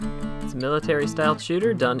It's a military-styled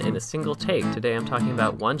shooter done in a single take. Today I'm talking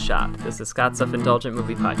about One Shot. This is Scott's Self-Indulgent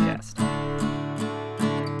Movie Podcast.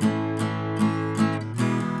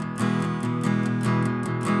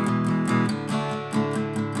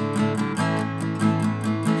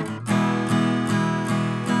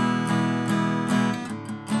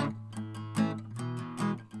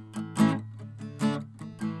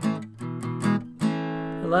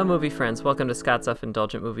 Hello, movie friends. Welcome to Scott's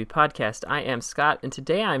Self-Indulgent Movie Podcast. I am Scott, and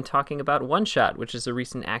today I'm talking about One Shot, which is a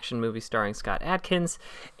recent action movie starring Scott Adkins,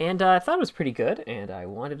 and I thought it was pretty good, and I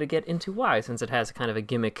wanted to get into why, since it has kind of a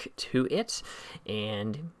gimmick to it,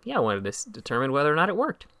 and yeah, I wanted to determine whether or not it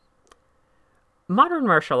worked. Modern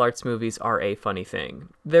martial arts movies are a funny thing.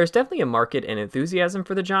 There's definitely a market and enthusiasm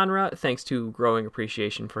for the genre, thanks to growing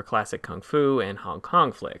appreciation for classic kung fu and Hong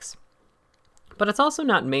Kong flicks. But it's also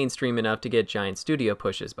not mainstream enough to get giant studio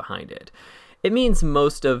pushes behind it. It means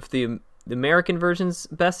most of the American version's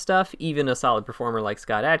best stuff, even a solid performer like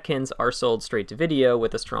Scott Adkins, are sold straight to video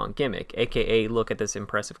with a strong gimmick, aka look at this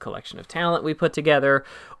impressive collection of talent we put together,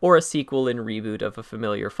 or a sequel and reboot of a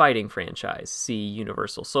familiar fighting franchise, see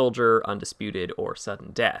Universal Soldier, Undisputed, or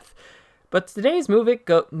Sudden Death. But today's movie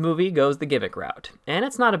goes the gimmick route, and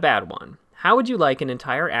it's not a bad one. How would you like an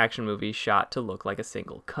entire action movie shot to look like a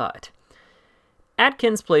single cut?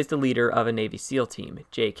 Adkins plays the leader of a Navy SEAL team,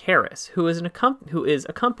 Jake Harris, who is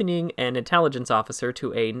accompanying an intelligence officer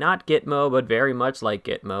to a not Gitmo but very much like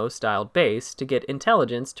Gitmo-styled base to get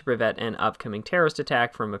intelligence to prevent an upcoming terrorist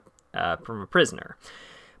attack from a prisoner.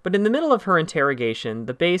 But in the middle of her interrogation,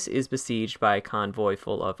 the base is besieged by a convoy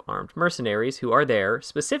full of armed mercenaries who are there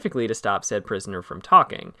specifically to stop said prisoner from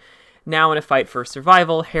talking. Now in a fight for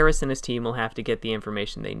survival, Harris and his team will have to get the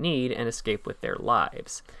information they need and escape with their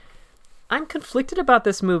lives. I'm conflicted about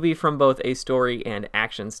this movie from both a story and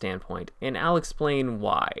action standpoint, and I'll explain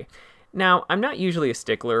why. Now, I'm not usually a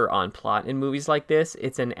stickler on plot in movies like this.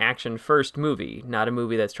 It's an action-first movie, not a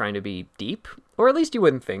movie that's trying to be deep, or at least you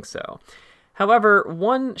wouldn't think so. However,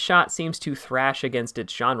 One Shot seems to thrash against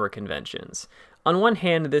its genre conventions. On one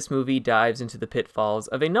hand, this movie dives into the pitfalls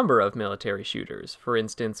of a number of military shooters. For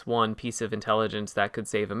instance, one piece of intelligence that could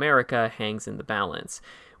save America hangs in the balance,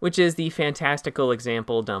 which is the fantastical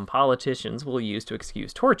example dumb politicians will use to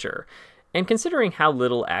excuse torture. And considering how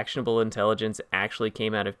little actionable intelligence actually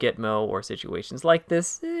came out of Gitmo or situations like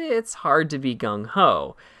this, it's hard to be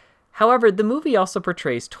gung-ho. However, the movie also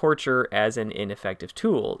portrays torture as an ineffective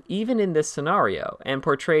tool, even in this scenario, and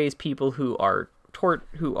portrays people who are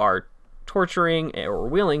torturing or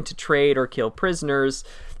willing to trade or kill prisoners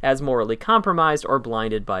as morally compromised or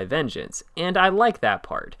blinded by vengeance. And I like that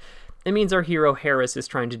part. It means our hero Harris is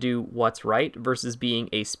trying to do what's right versus being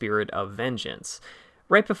a spirit of vengeance.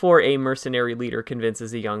 Right before a mercenary leader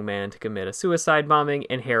convinces a young man to commit a suicide bombing,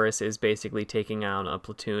 and Harris is basically taking on a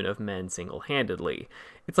platoon of men single-handedly.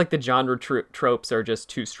 It's like the genre tropes are just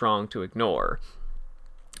too strong to ignore.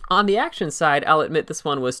 On the action side, I'll admit this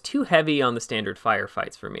one was too heavy on the standard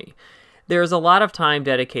firefights for me. There's a lot of time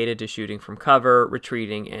dedicated to shooting from cover,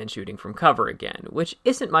 retreating, and shooting from cover again, which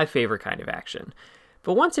isn't my favorite kind of action.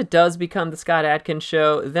 But once it does become the Scott Adkins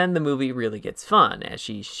show, then the movie really gets fun, as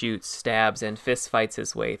she shoots, stabs, and fist fights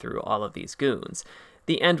his way through all of these goons.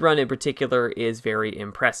 The end run in particular is very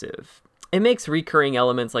impressive. It makes recurring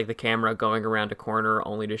elements like the camera going around a corner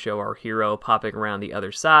only to show our hero popping around the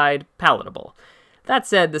other side palatable. That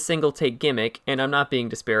said, the single-take gimmick, and I'm not being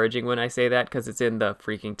disparaging when I say that because it's in the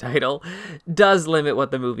freaking title, does limit what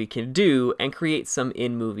the movie can do and create some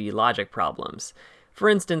in-movie logic problems. For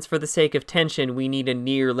instance, for the sake of tension, we need a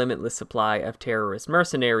near-limitless supply of terrorist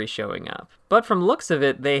mercenaries showing up. But from looks of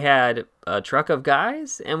it, they had a truck of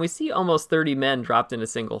guys, and we see almost 30 men dropped in a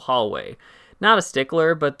single hallway. Not a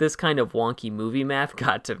stickler, but this kind of wonky movie math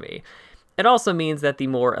got to me. It also means that the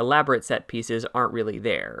more elaborate set pieces aren't really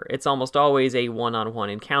there. It's almost always a one-on-one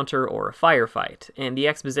encounter or a firefight, and the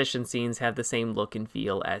exposition scenes have the same look and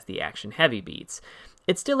feel as the action-heavy beats.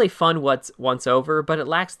 It's still a fun once-over, but it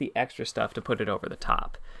lacks the extra stuff to put it over the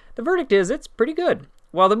top. The verdict is, it's pretty good.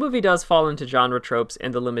 While the movie does fall into genre tropes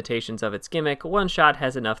and the limitations of its gimmick, One Shot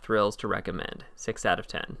has enough thrills to recommend. 6 out of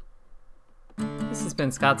 10. This has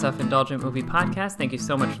been Scott's Self-Indulgent Movie Podcast. Thank you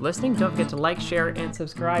so much for listening. Don't forget to like, share, and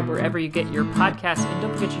subscribe wherever you get your podcasts. And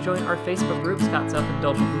don't forget to join our Facebook group, Scott's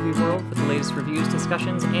Self-Indulgent Movie World, for the latest reviews,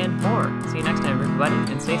 discussions, and more. See you next time, everybody,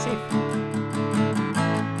 and stay safe.